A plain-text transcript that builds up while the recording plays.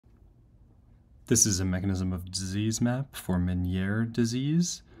This is a mechanism of disease map for Meniere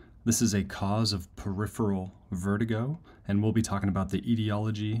disease. This is a cause of peripheral vertigo, and we'll be talking about the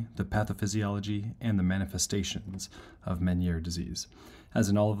etiology, the pathophysiology, and the manifestations of Meniere disease. As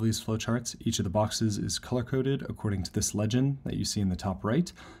in all of these flowcharts, each of the boxes is color-coded according to this legend that you see in the top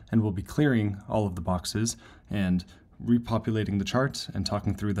right, and we'll be clearing all of the boxes and repopulating the chart and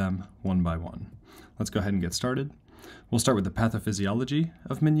talking through them one by one. Let's go ahead and get started. We'll start with the pathophysiology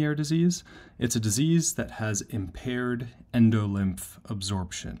of Meniere disease. It's a disease that has impaired endolymph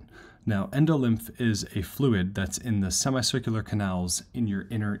absorption. Now, endolymph is a fluid that's in the semicircular canals in your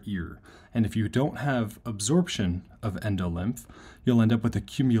inner ear. And if you don't have absorption of endolymph, you'll end up with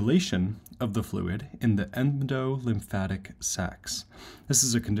accumulation of the fluid in the endolymphatic sacs. This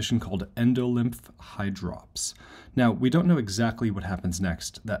is a condition called endolymph hydrops. Now, we don't know exactly what happens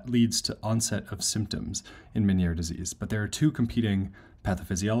next that leads to onset of symptoms in Meniere disease, but there are two competing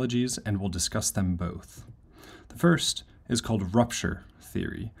pathophysiologies, and we'll discuss them both. The first is called rupture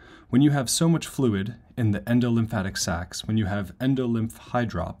theory. When you have so much fluid in the endolymphatic sacs, when you have endolymph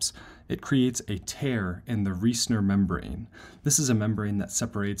hydrops, it creates a tear in the Reissner membrane. This is a membrane that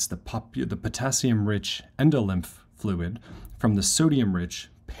separates the potassium-rich endolymph fluid from the sodium-rich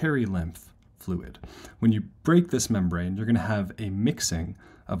perilymph fluid. When you break this membrane, you're going to have a mixing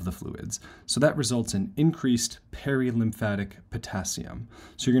of the fluids. So that results in increased perilymphatic potassium.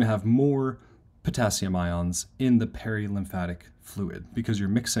 So you're going to have more potassium ions in the perilymphatic fluid because you're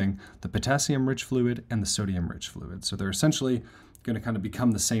mixing the potassium-rich fluid and the sodium-rich fluid. So they're essentially going to kind of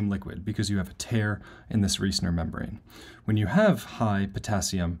become the same liquid because you have a tear in this Reissner membrane. When you have high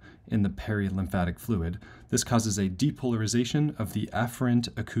potassium in the perilymphatic fluid, this causes a depolarization of the afferent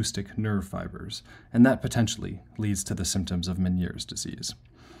acoustic nerve fibers, and that potentially leads to the symptoms of Meniere's disease.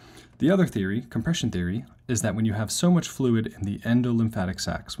 The other theory, compression theory, is that when you have so much fluid in the endolymphatic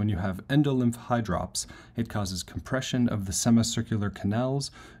sacs, when you have endolymph hydrops, it causes compression of the semicircular canals,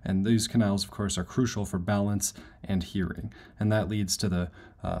 and these canals, of course, are crucial for balance and hearing. And that leads to the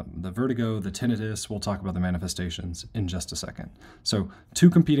vertigo, the tinnitus. We'll talk about the manifestations in just a second. So, two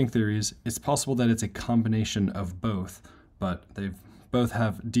competing theories. It's possible that it's a combination of both, but they both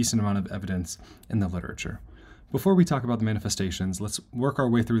have decent amount of evidence in the literature. Before we talk about the manifestations, let's work our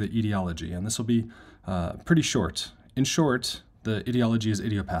way through the etiology, and this will be pretty short. In short, the etiology is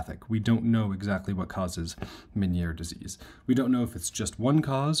idiopathic. We don't know exactly what causes Meniere disease. We don't know if it's just one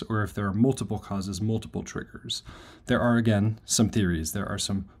cause or if there are multiple causes, multiple triggers. There are, again, some theories. There are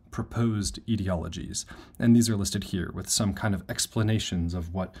some proposed etiologies, and these are listed here with some kind of explanations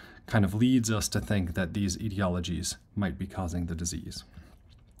of what kind of leads us to think that these etiologies might be causing the disease.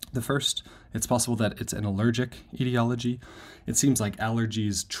 The first, it's possible that it's an allergic etiology. It seems like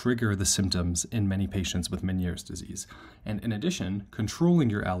allergies trigger the symptoms in many patients with Meniere's disease. And in addition, controlling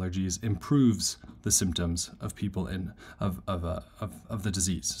your allergies improves the symptoms of people of the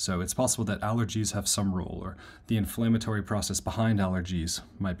disease. So it's possible that allergies have some role, or the inflammatory process behind allergies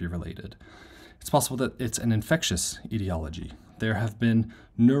might be related. It's possible that it's an infectious etiology. There have been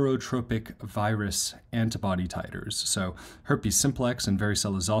neurotropic virus antibody titers. So herpes simplex and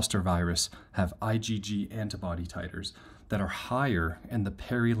varicella zoster virus have IgG antibody titers that are higher in the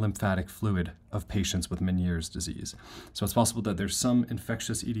perilymphatic fluid of patients with Meniere's disease. So it's possible that there's some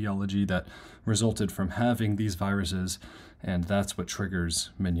infectious etiology that resulted from having these viruses, and that's what triggers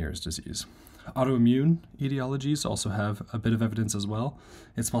Meniere's disease. Autoimmune etiologies also have a bit of evidence as well.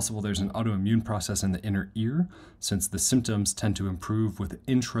 It's possible there's an autoimmune process in the inner ear, since the symptoms tend to improve with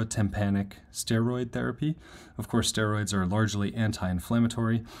intratympanic steroid therapy. Of course, steroids are largely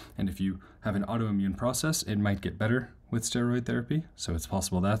anti-inflammatory, and if you have an autoimmune process, it might get better with steroid therapy, so it's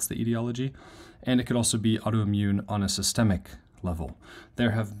possible that's the etiology. And it could also be autoimmune on a systemic level.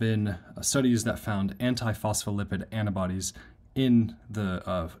 There have been studies that found antiphospholipid antibodies in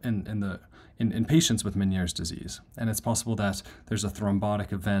patients with Meniere's disease. And it's possible that there's a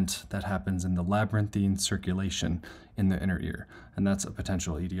thrombotic event that happens in the labyrinthine circulation in the inner ear. And that's a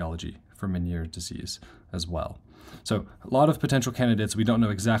potential etiology for Meniere disease as well. So a lot of potential candidates. We don't know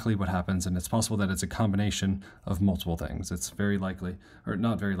exactly what happens, and it's possible that it's a combination of multiple things. It's very likely, or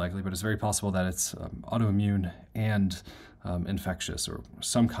not very likely, but it's very possible that it's autoimmune and infectious, or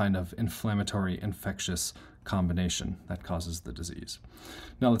some kind of inflammatory infectious combination that causes the disease.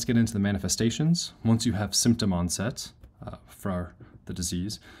 Now let's get into the manifestations. Once you have symptom onset for the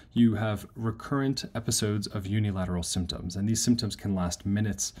disease, you have recurrent episodes of unilateral symptoms, and these symptoms can last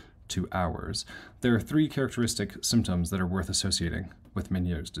minutes to hours. There are three characteristic symptoms that are worth associating with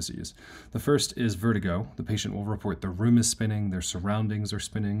Meniere's disease. The first is vertigo. The patient will report the room is spinning, their surroundings are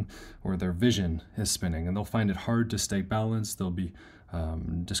spinning, or their vision is spinning, and they'll find it hard to stay balanced. They'll be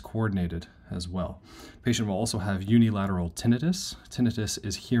discoordinated as well. Patient will also have unilateral tinnitus. Tinnitus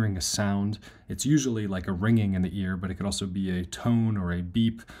is hearing a sound. It's usually like a ringing in the ear, but it could also be a tone or a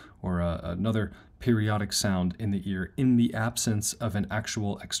beep or another periodic sound in the ear in the absence of an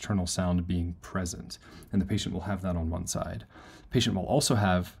actual external sound being present. And the patient will have that on one side. Patient will also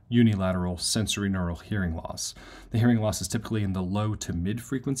have unilateral sensorineural hearing loss. The hearing loss is typically in the low to mid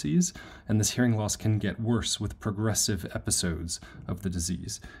frequencies, and this hearing loss can get worse with progressive episodes of the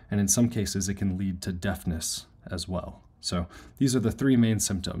disease. And in some cases, it can lead to deafness as well. So these are the three main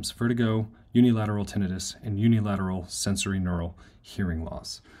symptoms: vertigo, unilateral tinnitus, and unilateral sensorineural hearing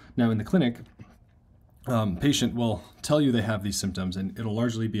loss. Now in the clinic, patient will tell you they have these symptoms, and it'll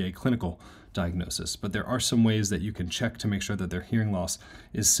largely be a clinical diagnosis, but there are some ways that you can check to make sure that their hearing loss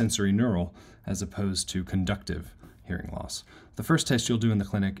is sensorineural as opposed to conductive hearing loss. The first test you'll do in the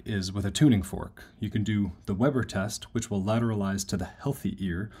clinic is with a tuning fork. You can do the Weber test, which will lateralize to the healthy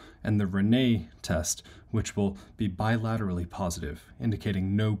ear, and the Reissner test, which will be bilaterally positive,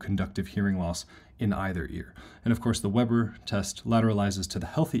 indicating no conductive hearing loss in either ear. And of course, the Weber test lateralizes to the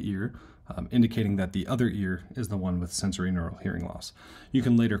healthy ear, indicating that the other ear is the one with sensorineural hearing loss. You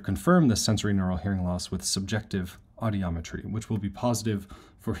can later confirm the sensorineural hearing loss with subjective audiometry, which will be positive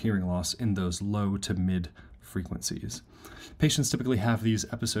for hearing loss in those low to mid frequencies. Patients typically have these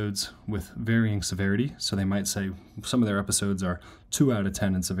episodes with varying severity, so they might say some of their episodes are 2 out of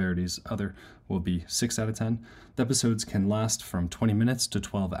 10 in severities, other will be 6 out of 10. The episodes can last from 20 minutes to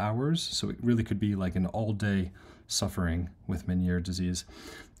 12 hours, so it really could be like an all-day suffering with Meniere disease.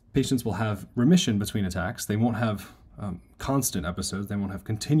 Patients will have remission between attacks. They won't have constant episodes. They won't have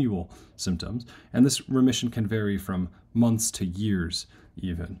continual symptoms. And this remission can vary from months to years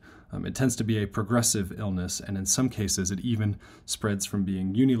even. It tends to be a progressive illness, and in some cases it even spreads from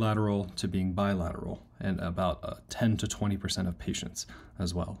being unilateral to being bilateral, and about 10 to 20% of patients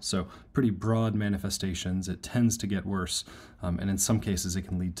as well. So pretty broad manifestations. It tends to get worse, and in some cases it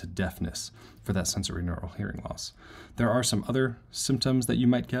can lead to deafness for that sensorineural hearing loss. There are some other symptoms that you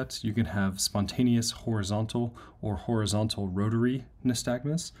might get. You can have spontaneous horizontal or horizontal rotary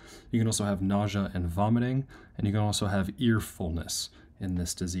nystagmus. You can also have nausea and vomiting, and you can also have ear fullness in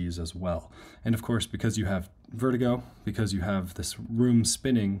this disease as well. And of course, because you have vertigo, because you have this room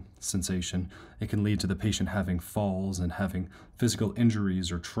spinning sensation, it can lead to the patient having falls and having physical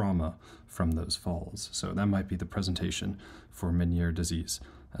injuries or trauma from those falls. So that might be the presentation for Meniere disease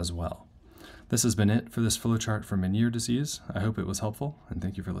as well. This has been it for this flowchart for Meniere disease. I hope it was helpful, and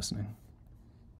thank you for listening.